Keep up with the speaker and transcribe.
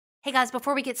Hey guys,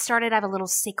 before we get started, I have a little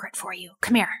secret for you.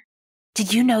 Come here.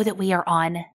 Did you know that we are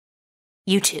on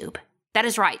YouTube? That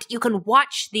is right. You can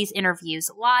watch these interviews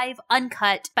live,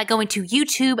 uncut, by going to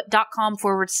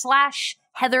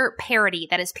youtube.com/Heather Parody.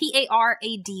 That is Parady.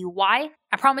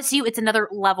 I promise you it's another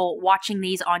level watching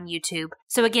these on YouTube.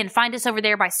 So again, find us over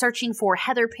there by searching for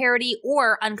Heather Parody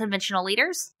or Unconventional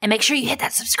Leaders. And make sure you hit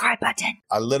that subscribe button.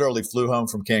 I literally flew home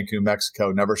from Cancun,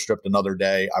 Mexico, never stripped another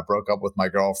day. I broke up with my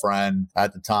girlfriend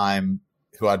at the time,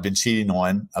 who I'd been cheating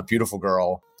on, a beautiful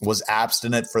girl, was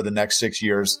abstinent for the next 6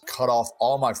 years, cut off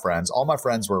all my friends. All my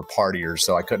friends were partiers,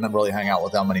 so I couldn't really hang out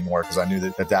with them anymore because I knew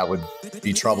that would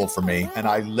be trouble for me. And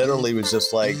I literally was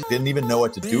just like, didn't even know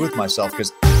what to do with myself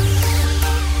because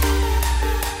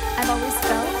I've always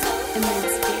felt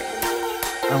immense fear.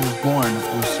 I was born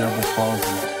with cerebral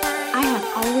palsy. I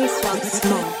have always felt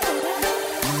small.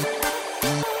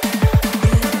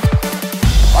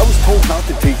 I was told not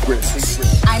to take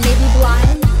risks. I may be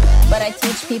blind, but I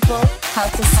teach people how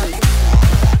to see.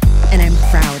 And I'm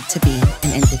proud to be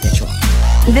an individual.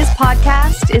 This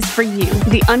podcast is for you,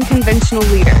 the unconventional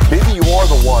leader. Maybe you are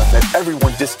the one that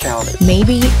everyone discounted.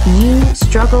 Maybe you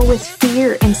struggle with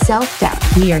fear and self-doubt.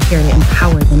 We are here to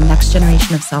empower the next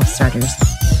generation of self-starters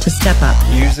to step up,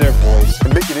 Use their voice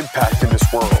and make an impact in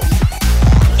this world.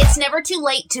 It's never too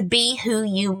late to be who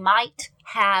you might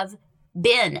have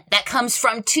been. That comes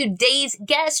from today's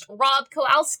guest, Rob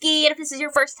Kowalski. And if this is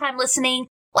your first time listening,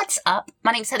 what's up?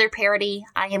 My name's Heather Parody.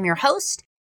 I am your host.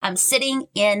 I'm sitting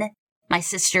in my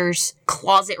sister's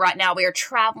closet right now. We are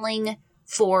traveling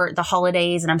for the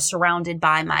holidays and I'm surrounded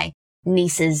by my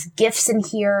niece's gifts in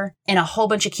here and a whole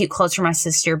bunch of cute clothes for my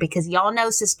sister because y'all know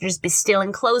sisters be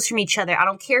stealing clothes from each other. I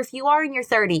don't care if you are in your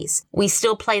 30s. We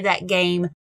still play that game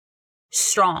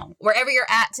strong. Wherever you're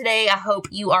at today, I hope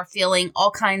you are feeling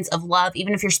all kinds of love,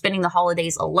 even if you're spending the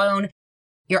holidays alone.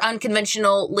 Your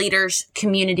Unconventional Leaders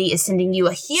community is sending you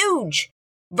a huge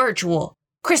virtual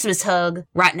Christmas hug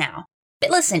right now. But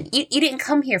listen, you didn't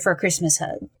come here for a Christmas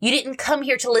hug. You didn't come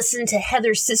here to listen to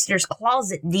Heather's sister's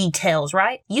closet details,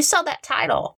 right? You saw that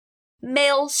title.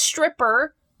 Male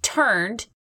stripper turned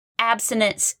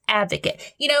abstinence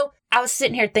advocate. You know, I was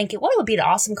sitting here thinking, what would be the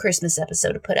awesome Christmas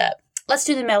episode to put up? Let's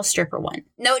do the male stripper one.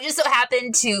 No, it just so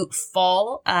happened to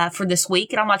fall for this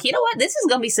week. And I'm like, you know what? This is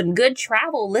going to be some good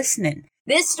travel listening.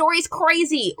 This story's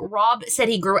crazy. Rob said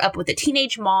he grew up with a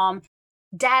teenage mom,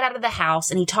 dad out of the house,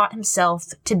 and he taught himself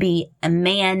to be a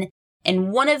man.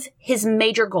 And one of his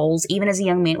major goals, even as a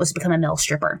young man, was to become a male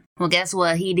stripper. Well, guess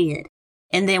what? He did.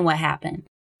 And then what happened?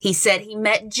 He said he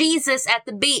met Jesus at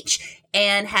the beach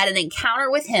and had an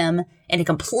encounter with him, and it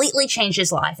completely changed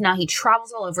his life. Now he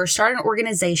travels all over, started an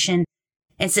organization,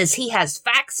 and says he has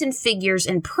facts and figures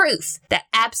and proof that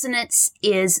abstinence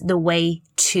is the way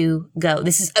to go.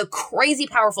 This is a crazy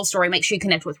powerful story. Make sure you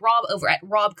connect with Rob over at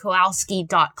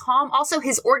robkowalski.com. Also,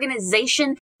 his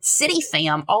organization, City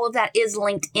Fam, all of that is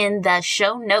linked in the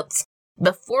show notes.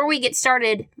 Before we get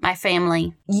started, my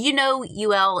family, you know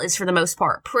UL is for the most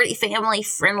part pretty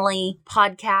family-friendly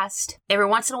podcast. Every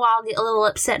once in a while, I'll get a little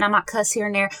upset and I might cuss here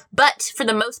and there. But for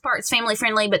the most part, it's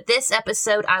family-friendly. But this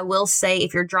episode, I will say,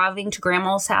 if you're driving to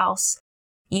grandma's house,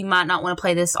 you might not want to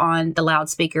play this on the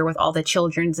loudspeaker with all the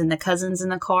children's and the cousins in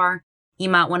the car. You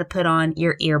might want to put on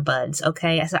your earbuds,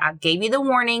 okay? So I gave you the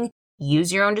warning.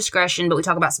 Use your own discretion, but we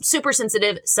talk about some super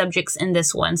sensitive subjects in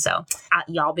this one. So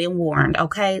y'all been warned,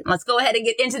 okay? Let's go ahead and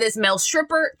get into this male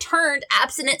stripper turned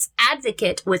abstinence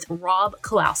advocate with Rob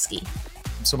Kowalski.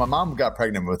 So my mom got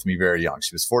pregnant with me very young.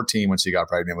 She was 14 when she got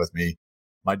pregnant with me.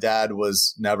 My dad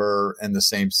was never in the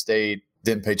same state,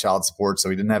 didn't pay child support, so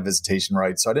he didn't have visitation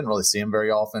rights. So I didn't really see him very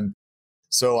often.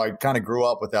 So I kind of grew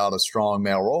up without a strong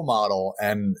male role model,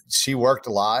 and she worked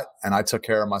a lot and I took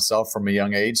care of myself from a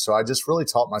young age. So I just really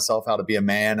taught myself how to be a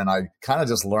man, and I kind of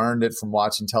just learned it from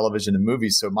watching television and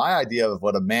movies. So my idea of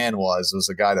what a man was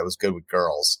a guy that was good with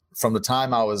girls. From the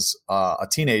time I was a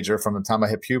teenager, from the time I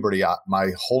hit puberty, my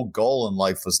whole goal in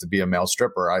life was to be a male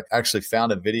stripper. I actually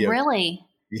found a video. Really?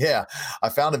 Yeah. I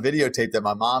found a videotape that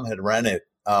my mom had rented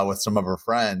with some of her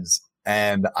friends,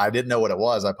 and I didn't know what it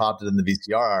was. I popped it in the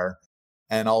VCR.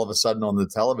 And all of a sudden on the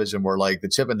television were like the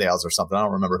Chippendales or something. I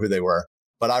don't remember who they were.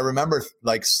 But I remember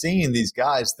like seeing these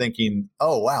guys thinking,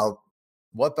 oh, wow,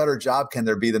 what better job can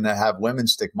there be than to have women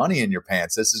stick money in your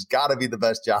pants? This has got to be the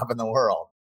best job in the world.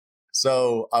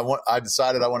 So I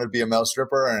decided I wanted to be a male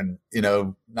stripper. And, you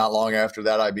know, not long after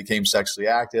that, I became sexually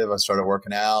active. I started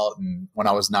working out. And when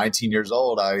I was 19 years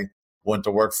old, I went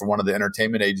to work for one of the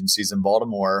entertainment agencies in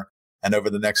Baltimore. And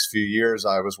over the next few years,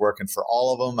 I was working for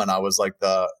all of them. And I was like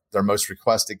their most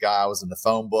requested guy. I was in the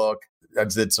phone book. I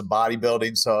did some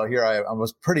bodybuilding. So here I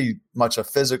was pretty much a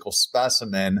physical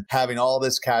specimen, having all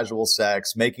this casual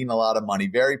sex, making a lot of money,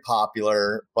 very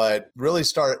popular, but really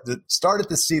started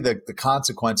to see the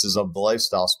consequences of the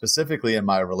lifestyle, specifically in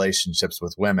my relationships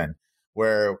with women,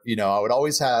 where, I would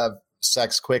always have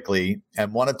sex quickly,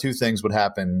 and one of two things would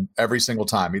happen every single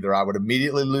time. Either I would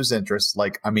immediately lose interest,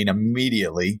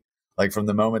 immediately, like from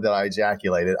the moment that I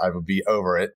ejaculated, I would be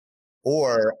over it,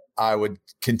 or I would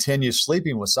continue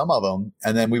sleeping with some of them,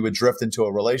 and then we would drift into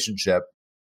a relationship,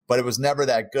 but it was never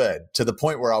that good, to the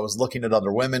point where I was looking at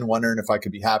other women, wondering if I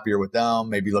could be happier with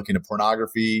them, maybe looking at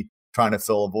pornography, trying to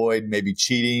fill a void, maybe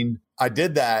cheating. I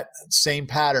did that same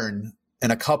pattern in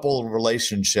a couple of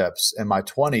relationships in my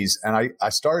 20s. And I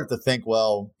started to think,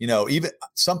 well, even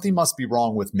something must be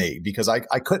wrong with me, because I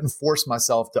couldn't force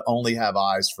myself to only have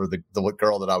eyes for the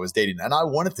girl that I was dating. And I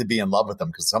wanted to be in love with them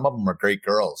because some of them were great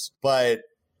girls, but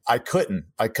I couldn't,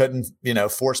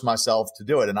 force myself to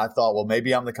do it. And I thought, well,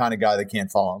 maybe I'm the kind of guy that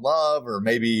can't fall in love, or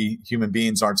maybe human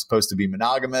beings aren't supposed to be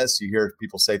monogamous. You hear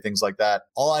people say things like that.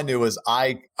 All I knew was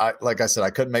like I said, I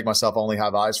couldn't make myself only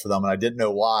have eyes for them. And I didn't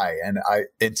know why. And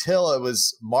until it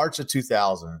was March of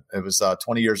 2000, it was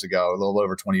 20 years ago, a little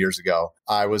over 20 years ago,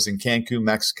 I was in Cancun,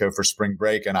 Mexico for spring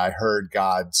break. And I heard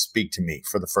God speak to me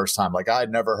for the first time. Like, I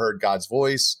had never heard God's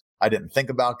voice. I didn't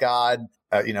think about God.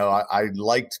 I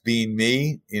liked being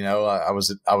me. I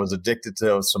was addicted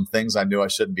to some things I knew I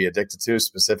shouldn't be addicted to,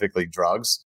 specifically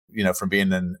drugs, from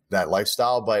being in that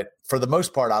lifestyle. But for the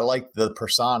most part, I liked the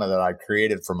persona that I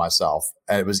created for myself,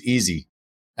 and it was easy.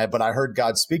 But I heard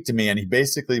God speak to me, and he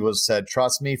basically said,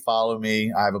 trust me, follow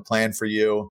me. I have a plan for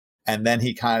you. And then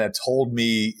he kind of told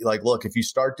me, like, look, if you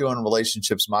start doing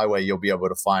relationships my way, you'll be able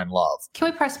to find love. Can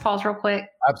we press pause real quick?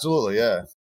 Absolutely. Yeah.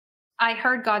 I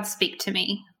heard God speak to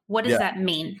me. What does that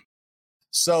mean?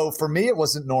 So for me, it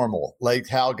wasn't normal, like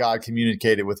how God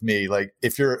communicated with me. Like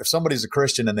if somebody's a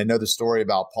Christian and they know the story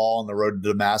about Paul on the road to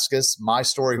Damascus, my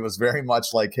story was very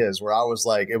much like his, where I was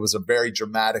like, it was a very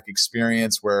dramatic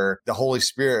experience where the Holy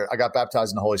Spirit, I got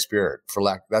baptized in the Holy Spirit,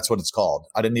 that's what it's called.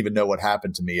 I didn't even know what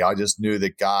happened to me. I just knew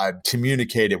that God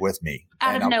communicated with me.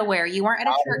 Out of nowhere. You weren't at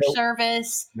a church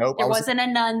service. Nope. There wasn't a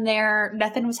nun there.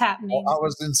 Nothing was happening. I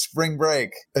was in spring break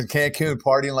in Cancun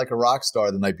partying like a rock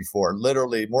star the night before,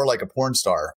 literally more like a porn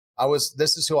star.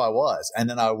 This is who I was. And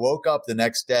then I woke up the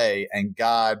next day and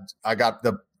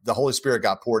the Holy Spirit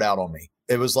got poured out on me.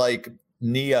 It was like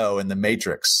Neo in the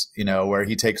Matrix, where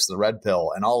he takes the red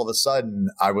pill. And all of a sudden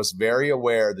I was very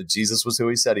aware that Jesus was who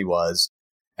he said he was.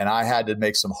 And I had to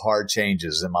make some hard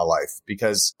changes in my life,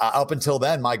 because up until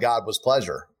then, my God was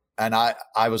pleasure. And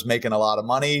I was making a lot of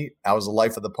money. I was the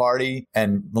life of the party.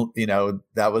 And,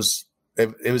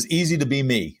 it was easy to be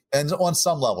me. And on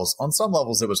some levels,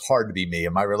 it was hard to be me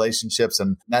in my relationships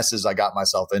and messes I got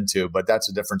myself into. But that's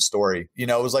a different story.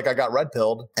 It was like I got red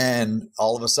pilled, and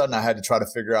all of a sudden I had to try to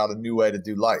figure out a new way to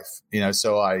do life.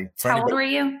 How old were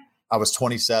you? I was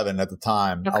 27 at the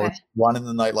time. Okay. I was running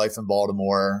the nightlife in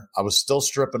Baltimore. I was still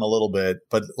stripping a little bit,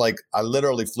 but I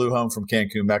literally flew home from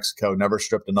Cancun, Mexico, never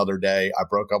stripped another day. I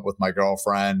broke up with my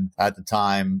girlfriend at the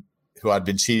time, who I'd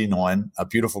been cheating on, a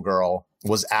beautiful girl,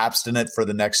 was abstinent for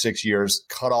the next 6 years,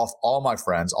 cut off all my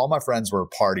friends. All my friends were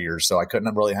partiers, so I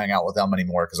couldn't really hang out with them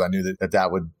anymore because I knew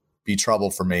that would be trouble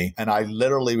for me. And I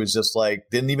literally was just like,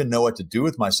 didn't even know what to do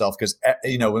with myself, because,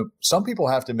 some people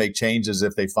have to make changes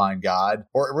if they find God,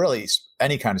 or really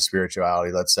any kind of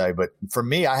spirituality, let's say. But for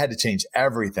me, I had to change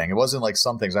everything. It wasn't like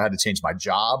some things. I had to change my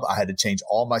job. I had to change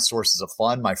all my sources of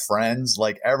fun, my friends,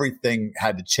 like everything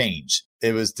had to change.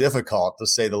 It was difficult, to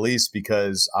say the least,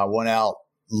 because I went out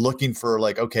looking for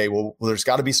okay, well, there's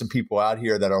got to be some people out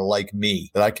here that are like me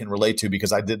that I can relate to,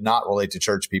 because I did not relate to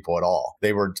church people at all.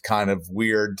 They were kind of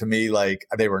weird to me. Like,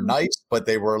 they were nice, but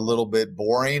they were a little bit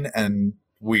boring and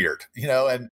weird,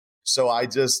 and so I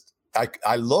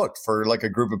looked for like a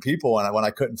group of people, and when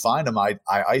I couldn't find them, I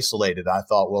isolated. I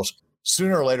thought, well,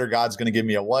 sooner or later, God's going to give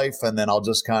me a wife, and then I'll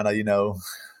just kind of,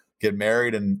 get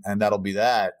married, and that'll be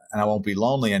that, and I won't be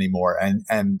lonely anymore.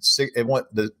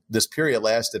 This period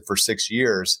lasted for 6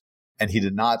 years, and he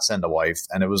did not send a wife,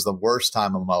 and it was the worst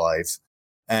time of my life.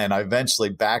 And I eventually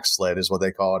backslid, is what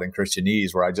they call it in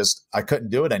Christianese, where I couldn't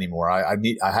do it anymore. I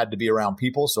had to be around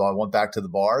people, so I went back to the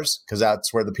bars, because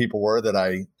that's where the people were that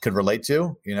I could relate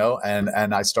to,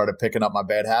 and I started picking up my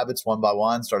bad habits one by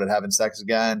one, started having sex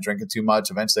again, drinking too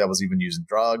much. Eventually I was even using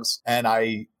drugs, and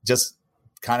I just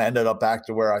kind of ended up back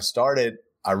to where I started.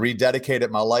 I rededicated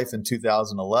my life in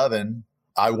 2011.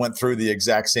 I went through the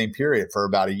exact same period for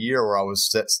about a year, where I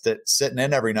was sitting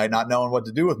in every night, not knowing what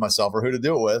to do with myself or who to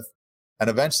do it with. And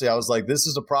eventually I was like, this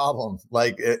is a problem.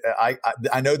 Like,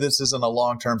 I know this isn't a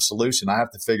long-term solution. I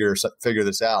have to figure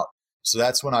this out. So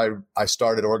that's when I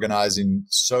started organizing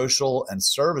social and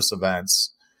service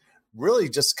events, really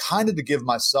just kind of to give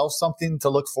myself something to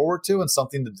look forward to and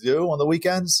something to do on the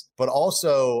weekends. But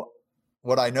also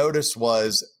what I noticed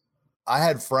was I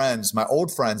had friends, my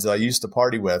old friends that I used to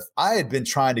party with. I had been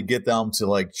trying to get them to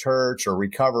like church or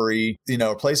recovery,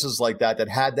 places like that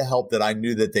had the help that I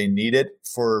knew that they needed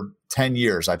for 10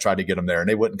 years. I tried to get them there and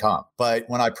they wouldn't come. But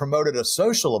when I promoted a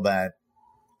social event,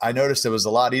 I noticed it was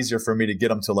a lot easier for me to get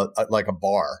them to like a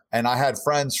bar. And I had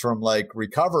friends from like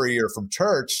recovery or from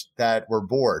church that were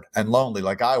bored and lonely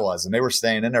like I was, and they were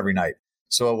staying in every night.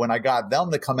 So when I got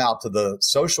them to come out to the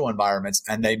social environments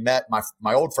and they met,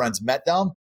 my old friends met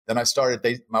them, then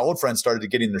my old friends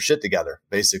started getting their shit together,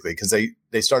 basically, because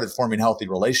they started forming healthy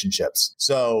relationships.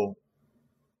 So,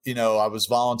 I was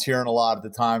volunteering a lot at the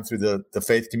time through the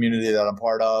faith community that I'm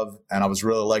part of, and I was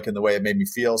really liking the way it made me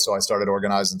feel. So I started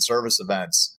organizing service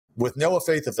events with no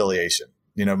faith affiliation,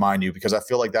 mind you, because I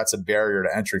feel like that's a barrier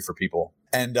to entry for people.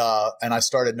 And I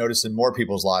started noticing more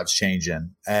people's lives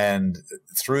changing. And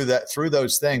through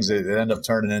those things, it ended up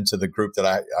turning into the group that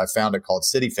I founded called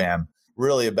City Fam,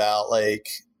 really about like,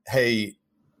 hey,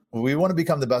 we want to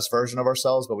become the best version of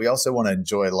ourselves, but we also want to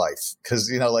enjoy life.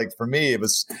 Because, like for me, it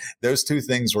was those two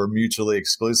things were mutually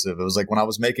exclusive. It was like when I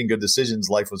was making good decisions,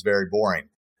 life was very boring.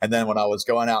 And then when I was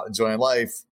going out enjoying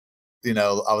life,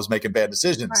 I was making bad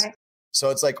decisions. Right. So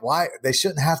it's like, why they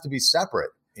shouldn't have to be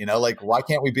separate, like why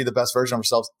can't we be the best version of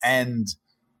ourselves and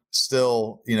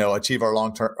still, achieve our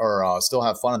long-term or still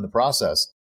have fun in the process.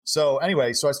 So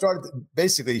anyway, so I started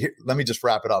basically, let me just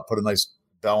wrap it up, put a nice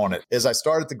bow on it. As I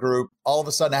started the group, all of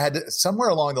a sudden I had to, somewhere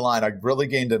along the line, I really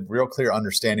gained a real clear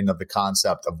understanding of the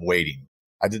concept of waiting.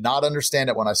 I did not understand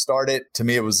it when I started. To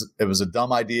me, it was a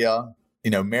dumb idea.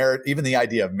 Marriage, even the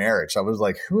idea of marriage, I was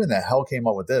like, who in the hell came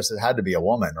up with this? It had to be a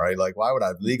woman, right? Like, why would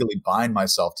I legally bind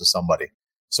myself to somebody?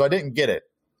 So I didn't get it.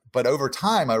 But over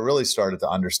time, I really started to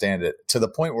understand it to the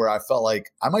point where I felt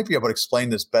like I might be able to explain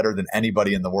this better than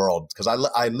anybody in the world, because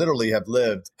I literally have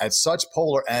lived at such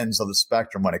polar ends of the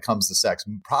spectrum when it comes to sex,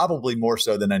 probably more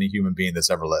so than any human being that's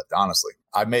ever lived, honestly.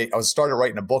 I started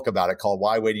writing a book about it called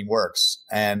Why Waiting Works.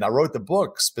 And I wrote the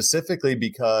book specifically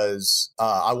because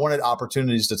I wanted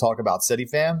opportunities to talk about City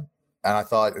Fam. And I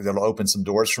thought it'll open some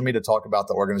doors for me to talk about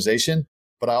the organization.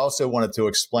 But I also wanted to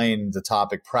explain the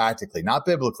topic practically, not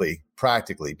biblically,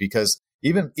 practically, because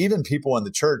even people in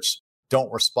the church don't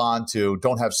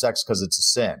have sex because it's a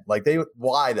sin. Like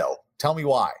why though? Tell me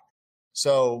why.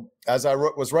 So as I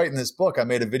was writing this book, I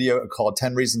made a video called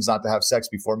 10 Reasons Not to Have Sex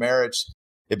Before Marriage.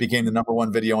 It became the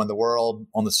 #1 video in the world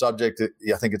on the subject.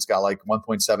 I think it's got like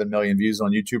 1.7 million views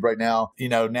on YouTube right now.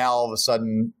 Now all of a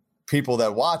sudden, people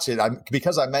that watch it,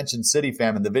 because I mentioned City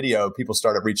Fam in the video, people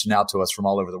started reaching out to us from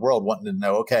all over the world wanting to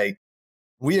know, okay,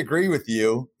 we agree with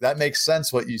you. That makes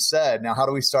sense what you said. Now, how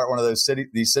do we start one of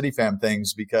these City Fam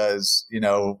things? Because,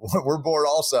 we're bored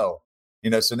also,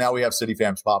 so now we have City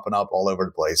Fams popping up all over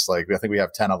the place. Like I think we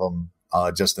have 10 of them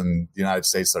just in the United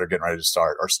States that are getting ready to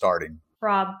start or starting.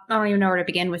 Rob, I don't even know where to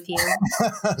begin with you.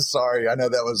 Sorry. I know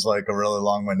that was like a really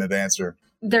long-winded answer.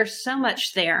 There's so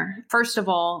much there. First of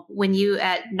all, when you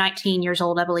at 19 years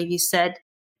old, I believe you said,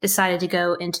 decided to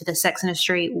go into the sex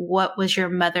industry, what was your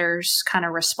mother's kind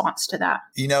of response to that?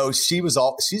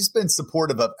 She's been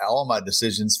supportive of all my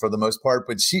decisions for the most part,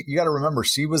 but you got to remember,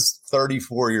 she was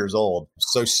 34 years old.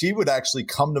 So she would actually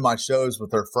come to my shows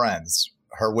with her friends,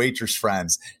 her waitress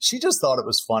friends. She just thought it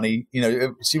was funny.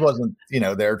 She wasn't,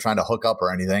 there trying to hook up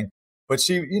or anything. But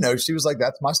she was like,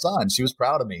 that's my son. She was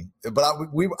proud of me. But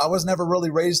I was never really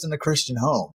raised in a Christian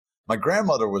home. My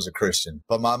grandmother was a Christian,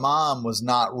 but my mom was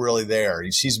not really there.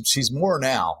 She's more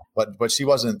now, but she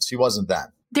wasn't then.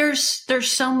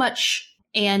 There's so much,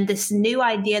 and this new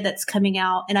idea that's coming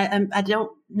out, and I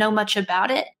don't know much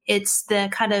about it. It's the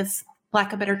kind of,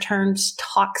 lack of better terms,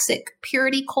 toxic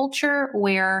purity culture,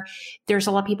 where there's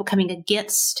a lot of people coming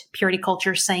against purity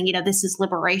culture saying, this is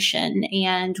liberation.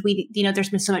 And there's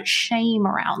been so much shame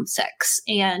around sex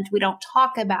and we don't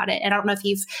talk about it. And I don't know if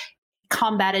you've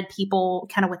combated people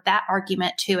kind of with that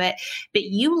argument to it, but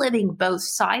you living both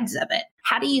sides of it.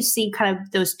 How do you see kind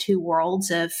of those two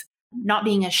worlds of not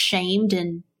being ashamed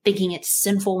and thinking it's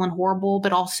sinful and horrible,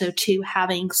 but also to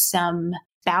having some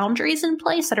boundaries in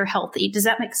place that are healthy? Does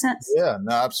that make sense? Yeah,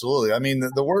 no, absolutely. I mean,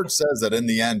 the word says that in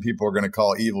the end, people are going to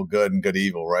call evil good and good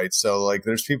evil, right? So like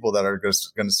there's people that are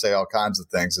just going to say all kinds of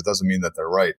things. It doesn't mean that they're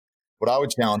right. What I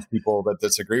would challenge people that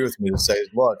disagree with me to say is,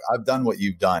 look, I've done what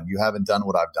you've done. You haven't done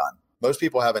what I've done. Most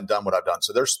people haven't done what I've done.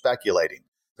 So they're speculating.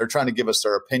 They're trying to give us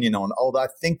their opinion on, I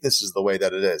think this is the way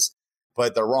that it is.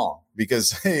 but they're wrong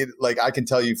because like I can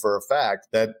tell you for a fact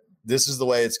that this is the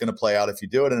way it's going to play out if you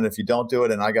do it. And if you don't do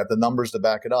it, and I got the numbers to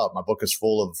back it up. My book is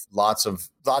full of lots of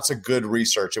good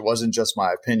research. It wasn't just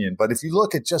my opinion, but if you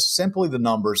look at just simply the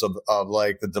numbers of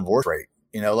like the divorce rate,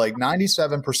 like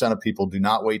 97% of people do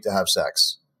not wait to have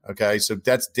sex. Okay. So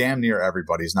that's damn near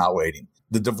everybody's not waiting.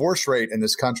 The divorce rate in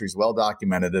this country is well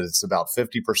documented that it's about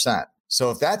 50%.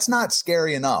 So if that's not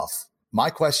scary enough,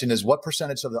 my question is what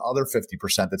percentage of the other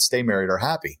 50% that stay married are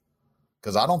happy?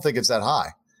 Because I don't think it's that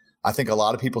high. I think a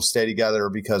lot of people stay together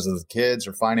because of the kids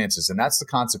or finances. And that's the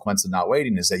consequence of not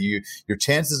waiting, is that your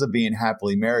chances of being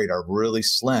happily married are really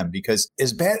slim because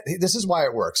this is why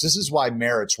it works. This is why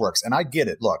marriage works. And I get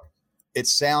it. Look, it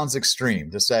sounds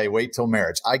extreme to say, wait till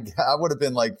marriage. I would have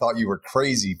been like, thought you were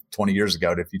crazy 20 years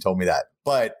ago if you told me that.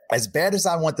 But as bad as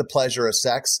I want the pleasure of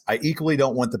sex, I equally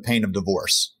don't want the pain of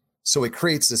divorce. So it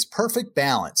creates this perfect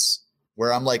balance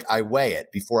where I'm like, I weigh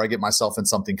it before I get myself in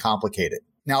something complicated.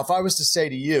 Now, if I was to say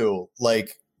to you,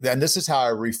 like, and this is how I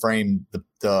reframe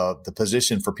the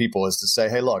position for people, is to say,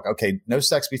 hey, look, okay, no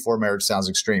sex before marriage sounds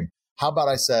extreme. How about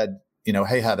I said,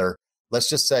 hey, Heather, let's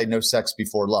just say no sex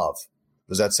before love.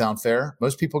 Does that sound fair?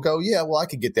 Most people go, yeah, well, I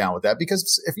could get down with that,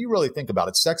 because if you really think about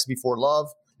it, sex before love,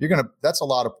 that's a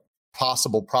lot of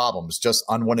possible problems, just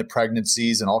unwanted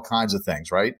pregnancies and all kinds of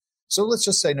things, right? So let's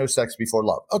just say no sex before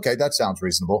love. Okay, that sounds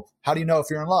reasonable. How do you know if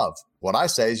you're in love? What I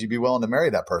say is you'd be willing to marry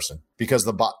that person, because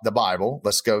the Bible,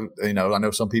 let's go, I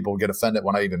know some people get offended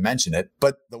when I even mention it,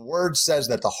 but the word says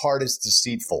that the heart is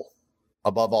deceitful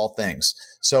above all things.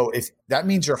 So if that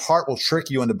means your heart will trick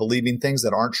you into believing things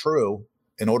that aren't true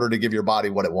in order to give your body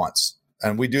what it wants.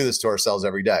 And we do this to ourselves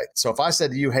every day. So if I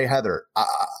said to you, hey, Heather,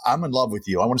 I'm in love with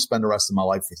you. I want to spend the rest of my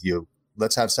life with you.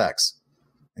 Let's have sex.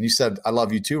 And you said, I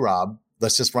love you too, Rob.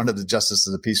 Let's just run to the justice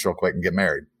of the peace real quick and get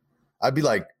married. I'd be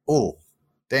like, oh,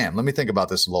 damn, let me think about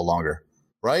this a little longer,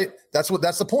 right? That's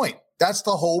the point. That's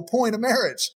the whole point of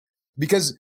marriage,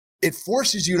 because it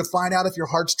forces you to find out if your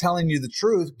heart's telling you the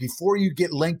truth before you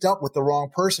get linked up with the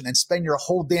wrong person and spend your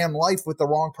whole damn life with the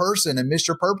wrong person and miss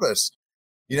your purpose.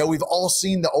 We've all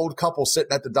seen the old couple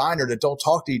sitting at the diner that don't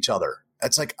talk to each other.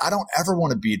 It's like, I don't ever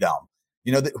want to be them.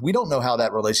 We don't know how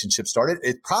that relationship started.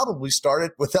 It probably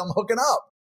started with them hooking up.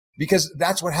 Because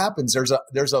that's what happens.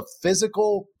 There's a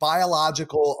physical,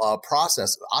 biological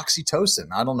process, oxytocin.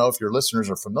 I don't know if your listeners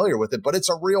are familiar with it, but it's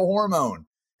a real hormone,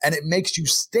 and it makes you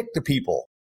stick to people.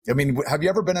 I mean, have you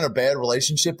ever been in a bad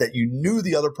relationship that you knew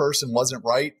the other person wasn't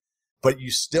right, but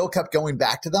you still kept going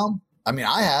back to them? I mean,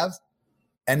 I have.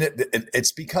 And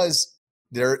it's because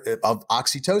of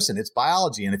oxytocin. It's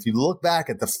biology. And if you look back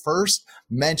at the first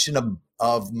mention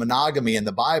of monogamy in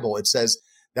the Bible, it says,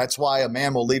 that's why a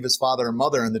man will leave his father and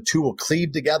mother, and the two will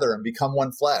cleave together and become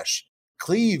one flesh.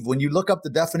 Cleave, when you look up the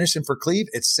definition for cleave,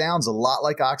 it sounds a lot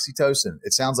like oxytocin.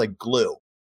 It sounds like glue.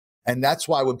 And that's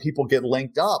why when people get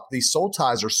linked up, these soul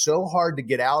ties are so hard to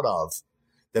get out of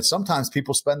that sometimes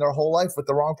people spend their whole life with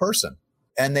the wrong person.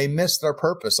 And they miss their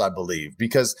purpose, I believe,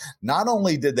 because not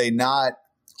only did they not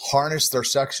harness their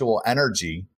sexual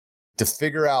energy to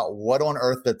figure out what on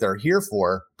earth that they're here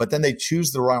for, but then they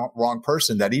choose the wrong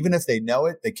person that even if they know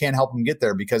it, they can't help them get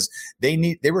there because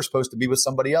they were supposed to be with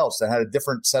somebody else that had a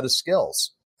different set of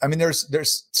skills. I mean,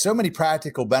 there's so many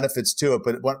practical benefits to it.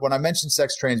 But when I mention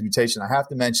sex transmutation, I have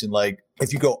to mention, like,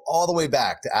 if you go all the way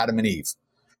back to Adam and Eve,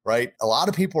 right? A lot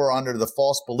of people are under the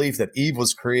false belief that Eve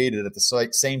was created at the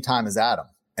same time as Adam,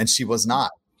 and she was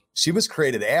not. She was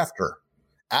created after.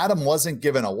 Adam wasn't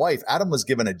given a wife. Adam was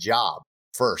given a job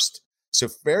first. So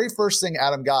very first thing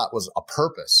Adam got was a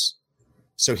purpose.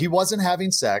 So he wasn't having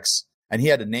sex, and he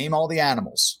had to name all the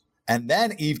animals. And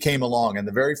then Eve came along, and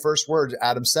the very first word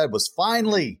Adam said was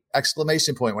finally,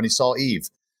 exclamation point, when he saw Eve.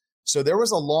 So there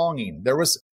was a longing. There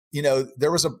was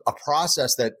a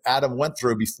process that Adam went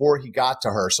through before he got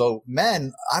to her. So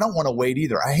men, I don't want to wait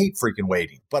either. I hate freaking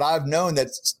waiting. But I've known that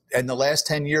in the last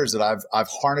 10 years that I've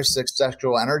harnessed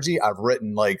sexual energy. I've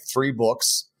written like 3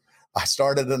 books. I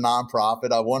started a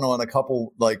nonprofit. I went on a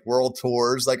couple like world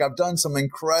tours. Like, I've done some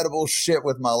incredible shit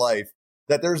with my life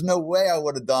that there's no way I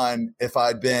would have done if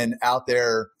I'd been out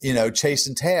there,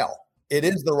 chasing tail. It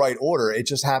is the right order. It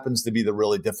just happens to be the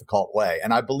really difficult way.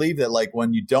 And I believe that, like,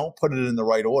 when you don't put it in the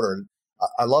right order,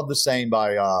 I love the saying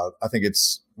by, I think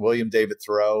it's William David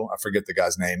Thoreau. I forget the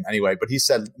guy's name anyway, but he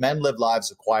said, men live lives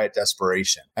of quiet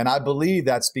desperation. And I believe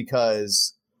that's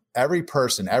because every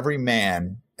person, every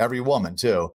man, every woman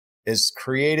too, is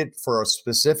created for a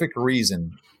specific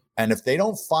reason. And if they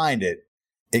don't find it,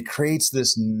 it creates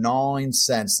this gnawing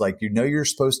sense, like, you're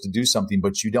supposed to do something,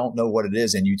 but you don't know what it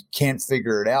is, and you can't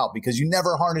figure it out because you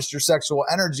never harnessed your sexual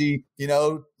energy,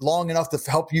 long enough to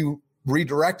help you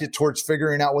redirect it towards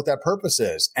figuring out what that purpose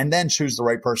is, and then choose the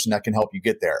right person that can help you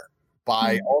get there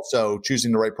by also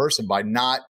choosing the right person by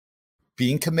not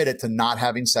being committed to not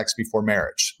having sex before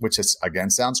marriage, which is, again,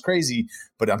 sounds crazy,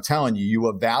 but I'm telling you, you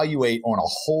evaluate on a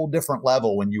whole different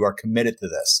level when you are committed to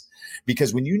this.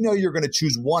 Because when you know you're going to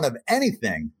choose one of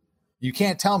anything, you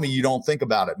can't tell me you don't think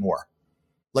about it more.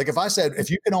 Like if I said,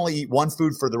 if you can only eat one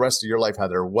food for the rest of your life,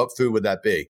 Heather, what food would that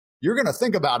be? You're going to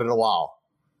think about it a while.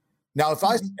 Now, if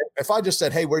I just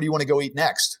said, hey, where do you want to go eat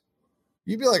next?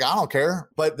 You'd be like, I don't care.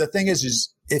 But the thing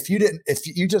is if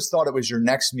you just thought it was your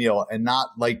next meal and not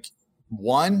like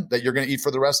one that you're going to eat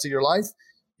for the rest of your life,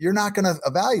 you're not going to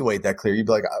evaluate that clear. You'd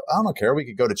be like, I don't care. We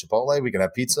could go to Chipotle. We could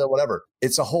have pizza, whatever.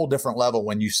 It's a whole different level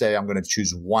when you say, I'm going to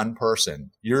choose one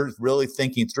person. You're really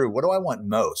thinking through, what do I want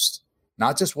most?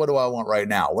 Not just what do I want right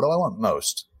now? What do I want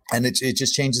most? And it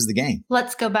just changes the game.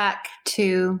 Let's go back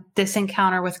to this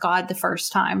encounter with God the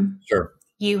first time. Sure.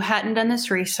 You hadn't done this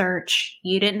research.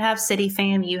 You didn't have City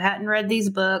Fam. You hadn't read these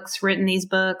books, written these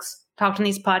books, talked on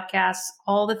these podcasts,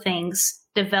 all the things,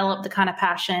 developed the kind of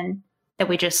passion that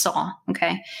we just saw.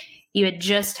 Okay. You had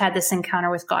just had this encounter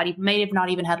with God. You may have not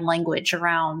even had language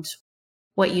around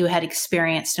what you had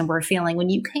experienced and were feeling. When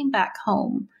you came back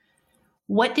home,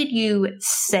 what did you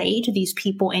say to these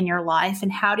people in your life,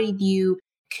 and how did you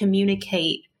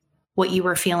communicate what you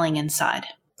were feeling inside?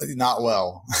 Not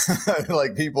well.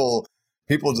 Like people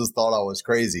just thought I was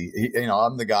crazy.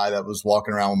 I'm the guy that was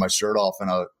walking around with my shirt off and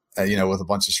with a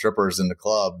bunch of strippers in the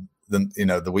club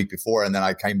the week before. And then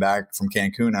I came back from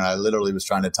Cancun and I literally was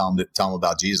trying to tell them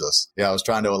about Jesus. Yeah. I was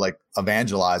trying to like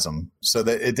evangelize them, so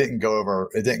that it didn't go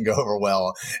over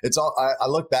well. It's all, I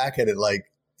look back at it like,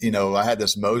 I had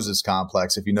this Moses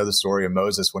complex. If you know the story of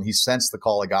Moses, when he sensed the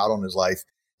call of God on his life,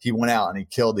 he went out and he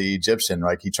killed the Egyptian.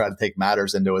 Like he tried to take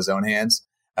matters into his own hands.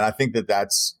 And I think that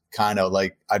that's kind of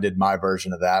like, I did my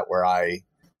version of that where I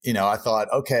thought,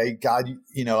 okay, God,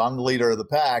 I'm the leader of the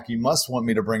pack. You must want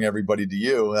me to bring everybody to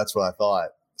you. That's what I thought.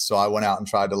 So I went out and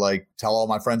tried to like tell all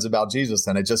my friends about Jesus,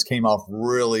 and it just came off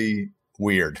really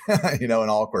weird, and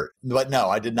awkward. But no,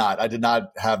 I did not. I did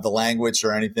not have the language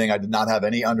or anything. I did not have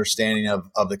any understanding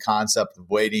of the concept of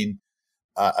waiting.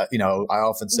 I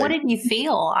often say, what did you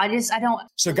feel? I don't.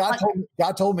 So God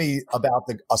told me about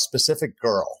a specific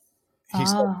girl. He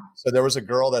said, so there was a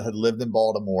girl that had lived in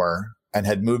Baltimore and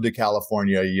had moved to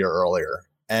California a year earlier.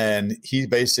 And he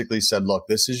basically said, look,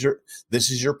 this is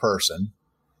your person.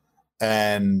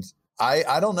 And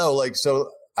I don't know, like,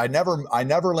 so I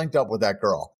never linked up with that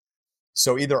girl.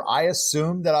 So either I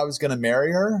assumed that I was going to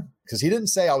marry her, because he didn't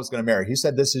say I was going to marry. He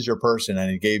said, this is your person.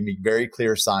 And he gave me very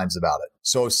clear signs about it.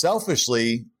 So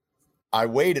selfishly, I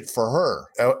waited for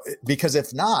her, because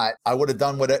if not, I would have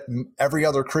done what every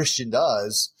other Christian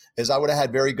does, is I would have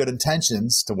had very good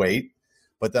intentions to wait.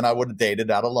 But then I would have dated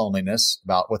out of loneliness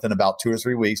within about 2 or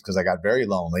 3 weeks, because I got very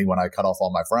lonely when I cut off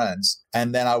all my friends.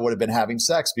 And then I would have been having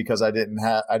sex because I didn't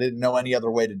know any other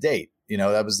way to date.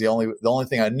 That was the only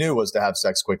thing I knew was to have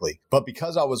sex quickly. But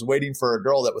because I was waiting for a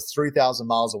girl that was 3,000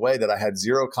 miles away that I had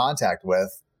zero contact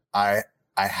with, I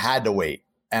had to wait.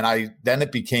 And then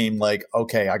it became like,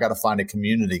 okay, I got to find a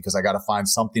community, because I got to find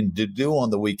something to do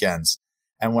on the weekends.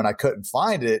 And when I couldn't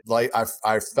find it, like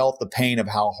I felt the pain of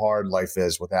how hard life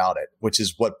is without it, which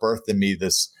is what birthed in me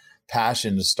this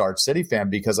passion to start City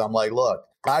Fam, because I'm like, look,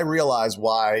 I realize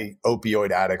why opioid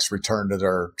addicts return to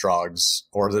their drugs,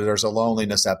 or that there's a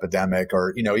loneliness epidemic,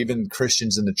 or, even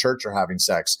Christians in the church are having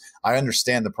sex. I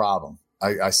understand the problem.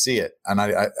 I see it, and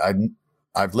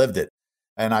I've lived it,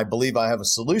 and I believe I have a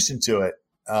solution to it.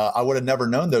 I would have never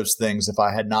known those things if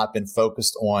I had not been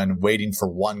focused on waiting for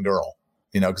one girl.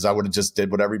 Because I would have just did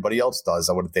what everybody else does.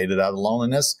 I would have dated out of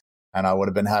loneliness, and I would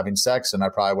have been having sex, and I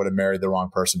probably would have married the wrong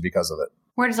person because of it.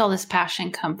 Where does all this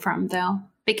passion come from, though?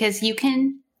 Because you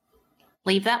can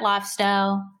leave that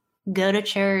lifestyle, go to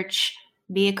church,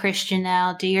 be a Christian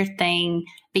now, do your thing,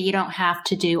 but you don't have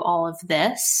to do all of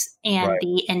this. And right.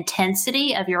 The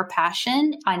intensity of your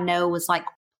passion, I know, was like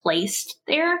placed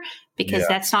there, because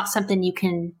that's not something you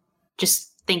can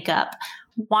just think up.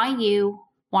 Why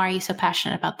are you so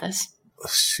passionate about this?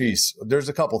 Jeez, there's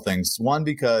a couple things. One,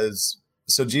 because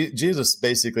Jesus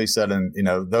basically said,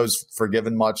 those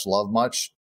forgiven much, love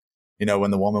much, when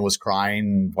the woman was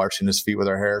crying, washing his feet with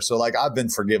her hair. So like, I've been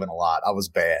forgiven a lot. I was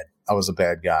bad. I was a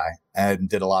bad guy and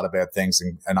did a lot of bad things,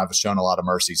 and I've shown a lot of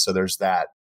mercy. So there's that.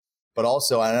 But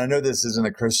also, and I know this isn't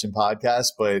a Christian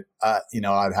podcast, but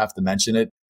I'd have to mention it,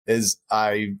 is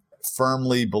I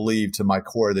firmly believe to my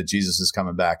core that Jesus is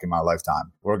coming back in my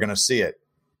lifetime. We're going to see it.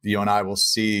 You and I will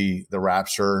see the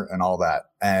rapture and all that.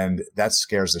 And that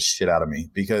scares the shit out of me,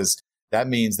 because that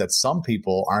means that some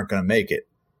people aren't going to make it.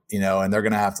 and they're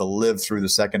going to have to live through the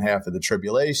second half of the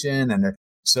tribulation. And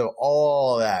so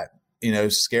all that,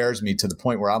 scares me to the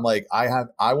point where I'm like,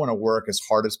 I want to work as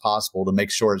hard as possible to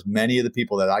make sure as many of the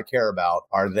people that I care about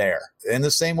are there. In the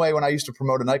same way, when I used to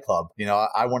promote a nightclub,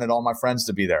 I wanted all my friends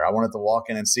to be there. I wanted to walk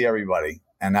in and see everybody.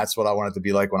 And that's what I want it to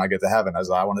be like when I get to heaven.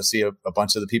 As I want to see a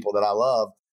bunch of the people that I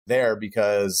love there,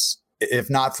 because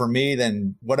if not for me,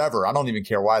 then whatever. I don't even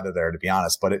care why they're there, to be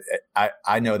honest. But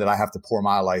I know that I have to pour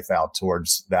my life out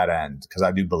towards that end, because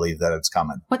I do believe that it's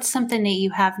coming. What's something that you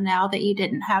have now that you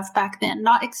didn't have back then?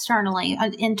 Not externally,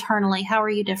 internally. How are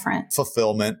you different?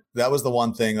 Fulfillment. That was the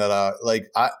one thing that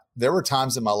there were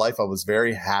times in my life I was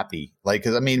very happy.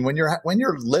 Because when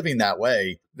you're living that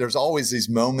way, there's always these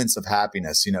moments of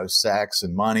happiness, sex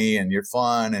and money and your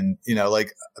fun. And,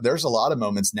 there's a lot of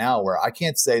moments now where I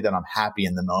can't say that I'm happy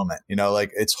in the moment.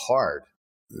 It's hard.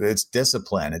 It's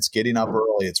discipline. It's getting up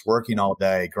early. It's working all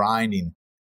day, grinding.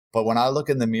 But when I look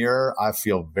in the mirror, I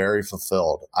feel very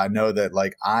fulfilled. I know that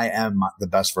I am the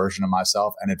best version of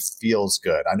myself, and it feels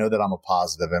good. I know that I'm a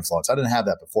positive influence. I didn't have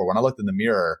that before. When I looked in the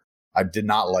mirror, I did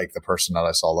not like the person that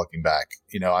I saw looking back.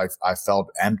 I felt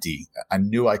empty. I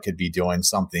knew I could be doing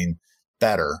something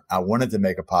better. I wanted to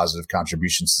make a positive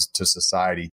contribution to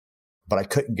society, but I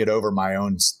couldn't get over my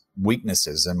own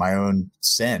weaknesses and my own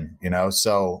sin,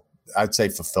 so I'd say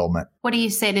fulfillment. What do you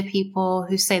say to people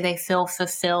who say they feel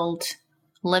fulfilled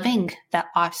living that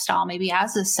lifestyle, maybe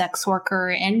as a sex worker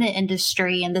in the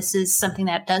industry, and this is something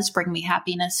that does bring me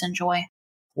happiness and joy?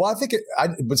 Well, I think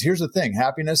but here's the thing.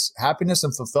 Happiness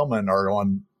and fulfillment are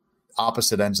on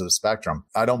opposite ends of the spectrum.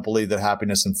 I don't believe that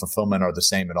happiness and fulfillment are the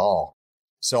same at all.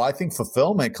 So I think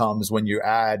fulfillment comes when you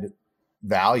add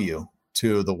value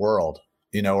to the world,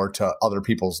 or to other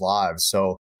people's lives.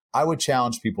 So I would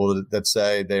challenge people that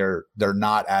say they're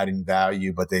not adding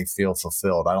value, but they feel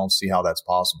fulfilled. I don't see how that's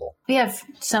possible. We have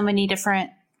so many different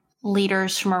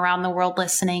leaders from around the world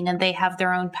listening, and they have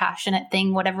their own passionate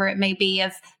thing, whatever it may be,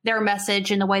 of their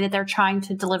message and the way that they're trying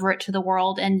to deliver it to the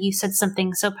world. And you said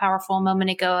something so powerful a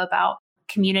moment ago about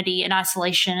community and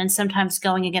isolation, and sometimes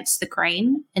going against the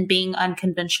grain and being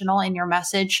unconventional in your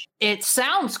message. It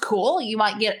sounds cool. You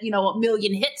might get, a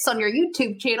million hits on your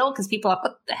YouTube channel because people are like,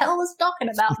 what the hell is talking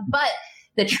about? But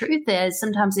the truth is,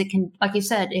 sometimes it can, like you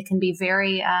said, it can be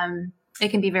very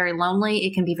lonely.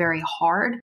 It can be very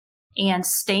hard. And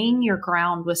staying your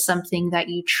ground with something that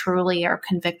you truly are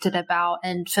convicted about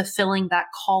and fulfilling that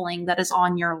calling that is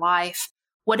on your life.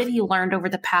 What have you learned over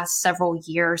the past several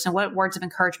years, and what words of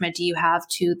encouragement do you have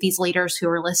to these leaders who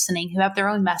are listening, who have their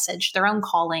own message, their own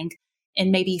calling,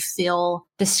 and maybe feel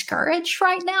discouraged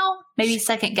right now, maybe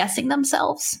second guessing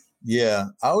themselves? Yeah.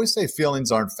 I always say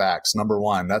feelings aren't facts. Number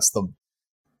one, that's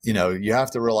you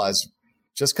have to realize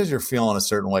just because you're feeling a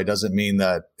certain way doesn't mean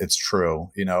that it's true,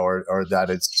 or that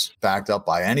it's backed up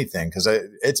by anything. Because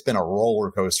it's been a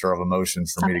roller coaster of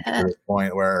emotions for me to get to the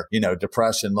point where,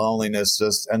 depression, loneliness,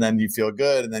 and then you feel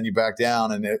good and then you back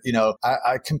down. And,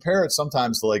 I compare it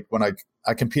sometimes to when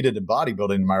I competed in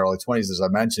bodybuilding in my early 20s, as I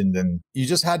mentioned, and you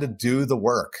just had to do the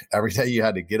work. Every day you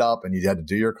had to get up and you had to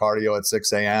do your cardio at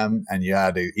 6 a.m. and you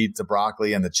had to eat the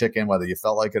broccoli and the chicken, whether you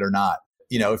felt like it or not.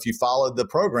 If you followed the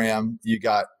program, you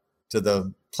got to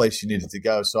the place you needed to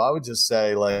go. So I would just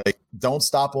say, don't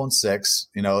stop on 6.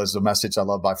 There's a message I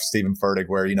love by Stephen Furtick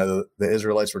where, the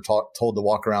Israelites were told to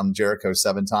walk around Jericho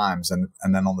 7 times. And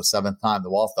then on the 7th time, the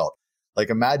wall fell.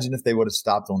 Imagine if they would have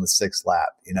stopped on the 6th lap,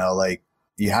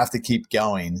 you have to keep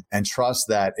going and trust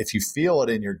that if you feel it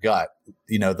in your gut,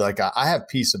 I have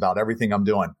peace about everything I'm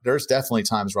doing. There's definitely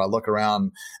times where I look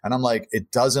around and I'm like, it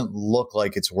doesn't look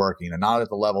like it's working and not at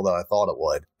the level that I thought it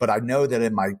would. But I know that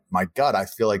in my gut, I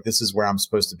feel like this is where I'm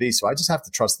supposed to be. So I just have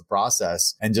to trust the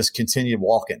process and just continue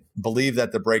walking. Believe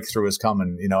that the breakthrough is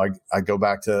coming. I go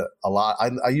back to a lot.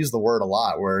 I use the word a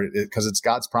lot because it's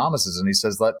God's promises. And he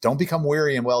says, don't become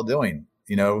weary in well doing.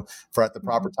 For at the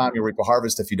proper time, you reap a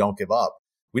harvest if you don't give up.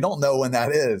 We don't know when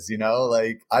that is,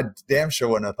 I damn sure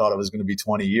wouldn't have thought it was going to be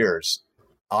 20 years.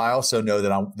 I also know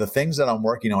that the things that I'm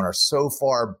working on are so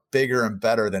far bigger and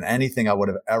better than anything I would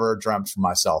have ever dreamt for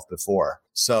myself before.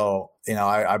 So,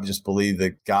 I just believe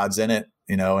that God's in it,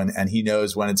 and he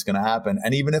knows when it's going to happen.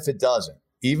 And even if it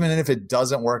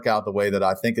doesn't work out the way that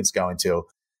I think it's going to,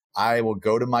 I will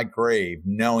go to my grave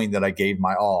knowing that I gave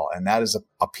my all. And that is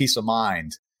a peace of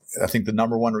mind. I think the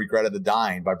number one regret of the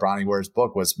dying by Bronnie Ware's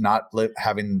book was not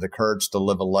having the courage to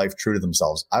live a life true to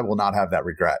themselves. I will not have that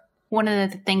regret. One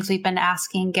of the things we've been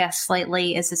asking guests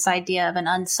lately is this idea of an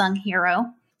unsung hero.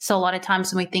 So a lot of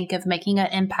times when we think of making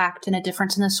an impact and a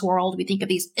difference in this world, we think of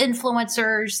these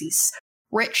influencers, these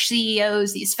rich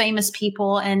CEOs, these famous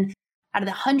people. And out of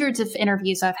the hundreds of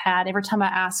interviews I've had, every time I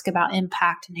ask about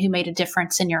impact and who made a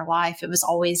difference in your life, it was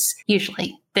always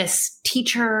usually this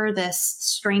teacher, this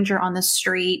stranger on the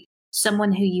street,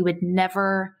 someone who you would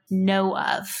never know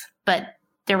of. But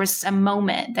there was a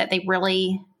moment that they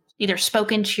really either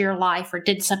spoke into your life or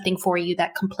did something for you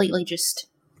that completely just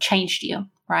changed you,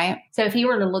 right? So if you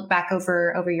were to look back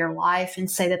over your life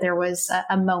and say that there was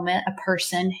a moment, a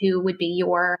person who would be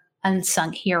your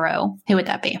unsung hero, who would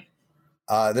that be?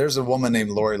 There's a woman named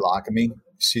Lori Lockamy.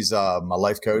 She's my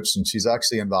life coach, and she's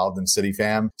actually involved in City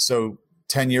Fam. So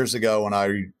 10 years ago, when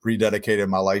I rededicated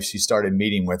my life, she started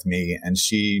meeting with me, and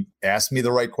she asked me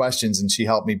the right questions, and she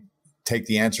helped me take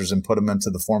the answers and put them into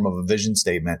the form of a vision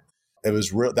statement. It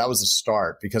was real. That was a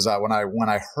start, because when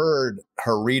I heard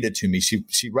her read it to me, she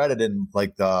read it in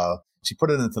like she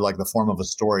put it into like the form of a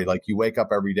story. Like, you wake up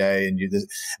every day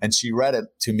and she read it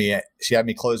to me. She had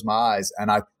me close my eyes,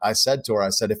 and I said to her, I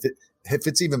said, if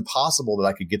it's even possible that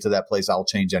I could get to that place, I'll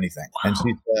change anything. Wow. And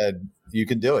she said, you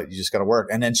can do it. You just got to work.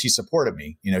 And then she supported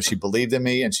me. She believed in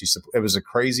me, and it was a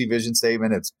crazy vision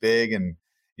statement. It's big. And,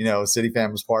 City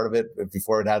Fam was part of it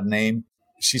before it had a name.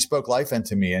 She spoke life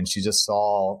into me, and she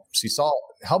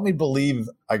helped me believe,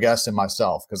 I guess, in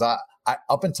myself. Cause I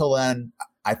up until then,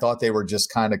 I thought they were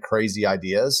just kind of crazy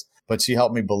ideas, but she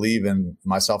helped me believe in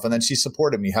myself. And then she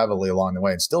supported me heavily along the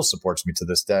way, and still supports me to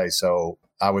this day. So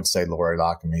I would say Lori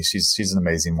Lockamy. She's an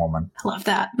amazing woman. I love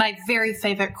that. My very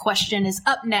favorite question is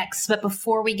up next. But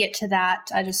before we get to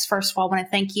that, I just first of all want to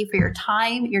thank you for your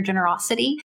time, your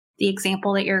generosity, the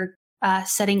example that you're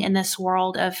setting in this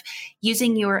world of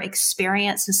using your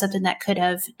experience in something that could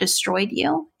have destroyed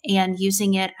you and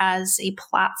using it as a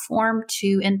platform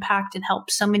to impact and help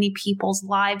so many people's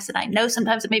lives. And I know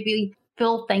sometimes it may be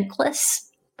feel thankless,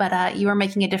 but you are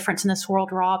making a difference in this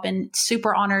world, Rob, and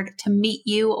super honored to meet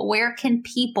you. Where can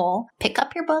people pick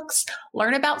up your books,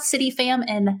 learn about City Fam,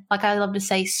 and, like I love to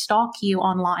say, stalk you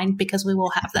online, because we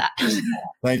will have that.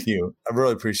 Thank you. I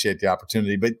really appreciate the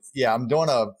opportunity. But yeah, I'm doing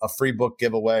a free book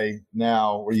giveaway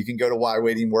now, where you can go to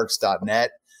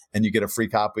whywaitingworks.net and you get a free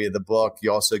copy of the book.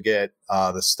 You also get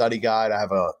the study guide. I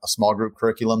have a small group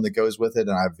curriculum that goes with it,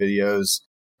 and I have videos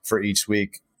for each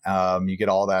week. You get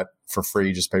all that for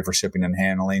free. Just pay for shipping and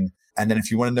handling. And then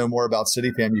if you want to know more about City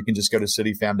Fam, you can just go to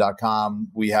cityfam.com.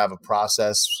 We have a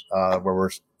process where we're,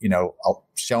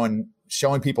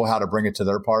 showing people how to bring it to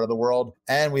their part of the world.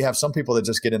 And we have some people that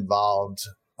just get involved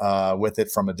with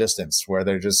it from a distance, where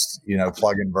they're just,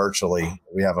 plug in virtually.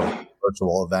 We have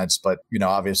virtual events, but,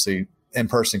 obviously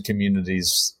in-person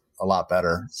communities a lot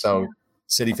better. So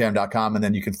cityfam.com. And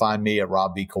then you can find me at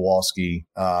Rob B. Kowalski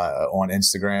on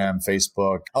Instagram,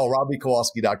 Facebook. Oh,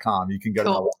 robbkowalski.com. You can go to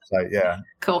my website. Yeah.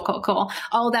 Cool.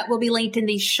 All that will be linked in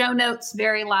the show notes.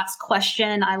 Very last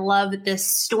question. I love this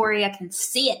story. I can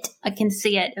see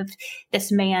it of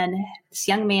this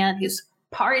young man who's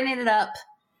partying it up,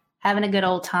 having a good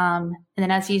old time. And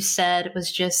then, as you said,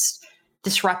 was just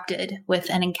disrupted with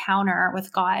an encounter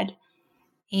with God.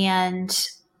 And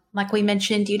like we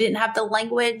mentioned, you didn't have the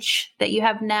language that you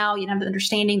have now. You didn't have the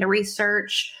understanding, the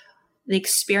research, the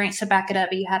experience to back it up.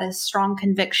 But you had a strong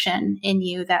conviction in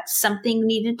you that something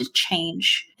needed to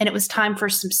change. And it was time for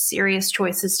some serious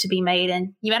choices to be made.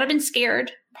 And you might have been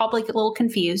scared, probably a little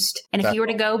confused. And if you were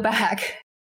to go back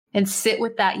and sit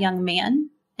with that young man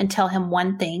and tell him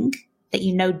one thing that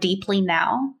you know deeply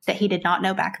now that he did not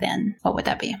know back then, what would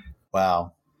that be?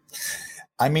 Wow.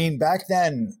 I mean, back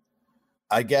then,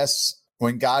 I guess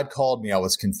when God called me, I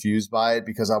was confused by it,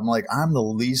 because I'm like, I'm the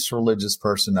least religious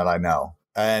person that I know.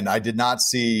 And I did not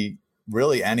see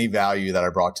really any value that I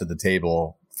brought to the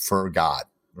table for God,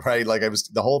 right? Like,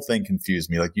 the whole thing confused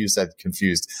me. Like you said,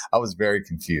 confused. I was very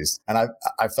confused. And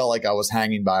I felt like I was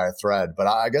hanging by a thread. But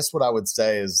I guess what I would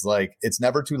say is, like, it's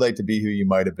never too late to be who you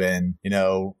might have been,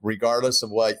 regardless of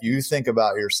what you think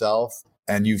about yourself.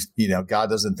 And God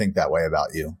doesn't think that way about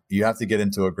you. You have to get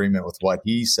into agreement with what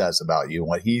he says about you and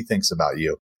what he thinks about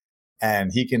you.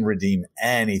 And he can redeem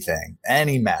anything,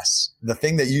 any mess. The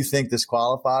thing that you think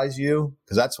disqualifies you,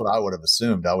 because that's what I would have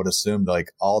assumed. I would assume,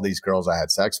 like, all these girls I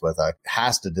had sex with,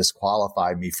 has to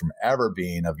disqualify me from ever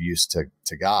being of use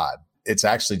to God. It's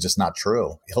actually just not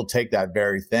true. He'll take that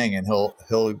very thing and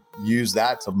he'll use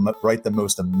that to write the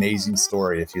most amazing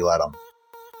story if you let him.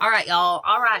 All right,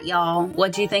 y'all.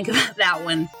 What'd you think about that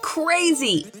one?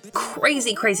 Crazy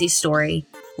story.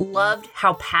 Loved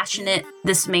how passionate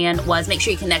this man was. Make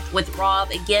sure you connect with Rob.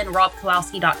 Again,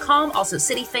 robkowalski.com, also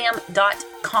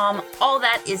cityfam.com. All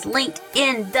that is linked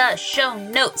in the show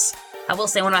notes. I will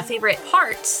say one of my favorite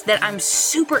parts that I'm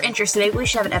super interested in, maybe we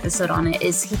should have an episode on it,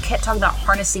 is he kept talking about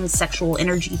harnessing sexual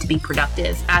energy to be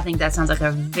productive. I think that sounds like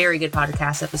a very good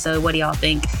podcast episode. What do y'all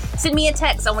think? Send me a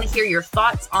text. I want to hear your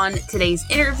thoughts on today's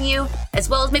interview, as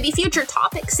well as maybe future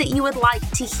topics that you would like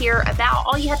to hear about.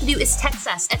 All you have to do is text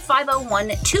us at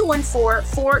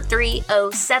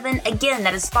 501-214-4307. Again,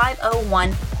 that is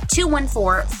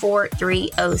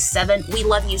 501-214-4307. We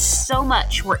love you so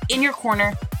much. We're in your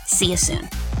corner. See you soon.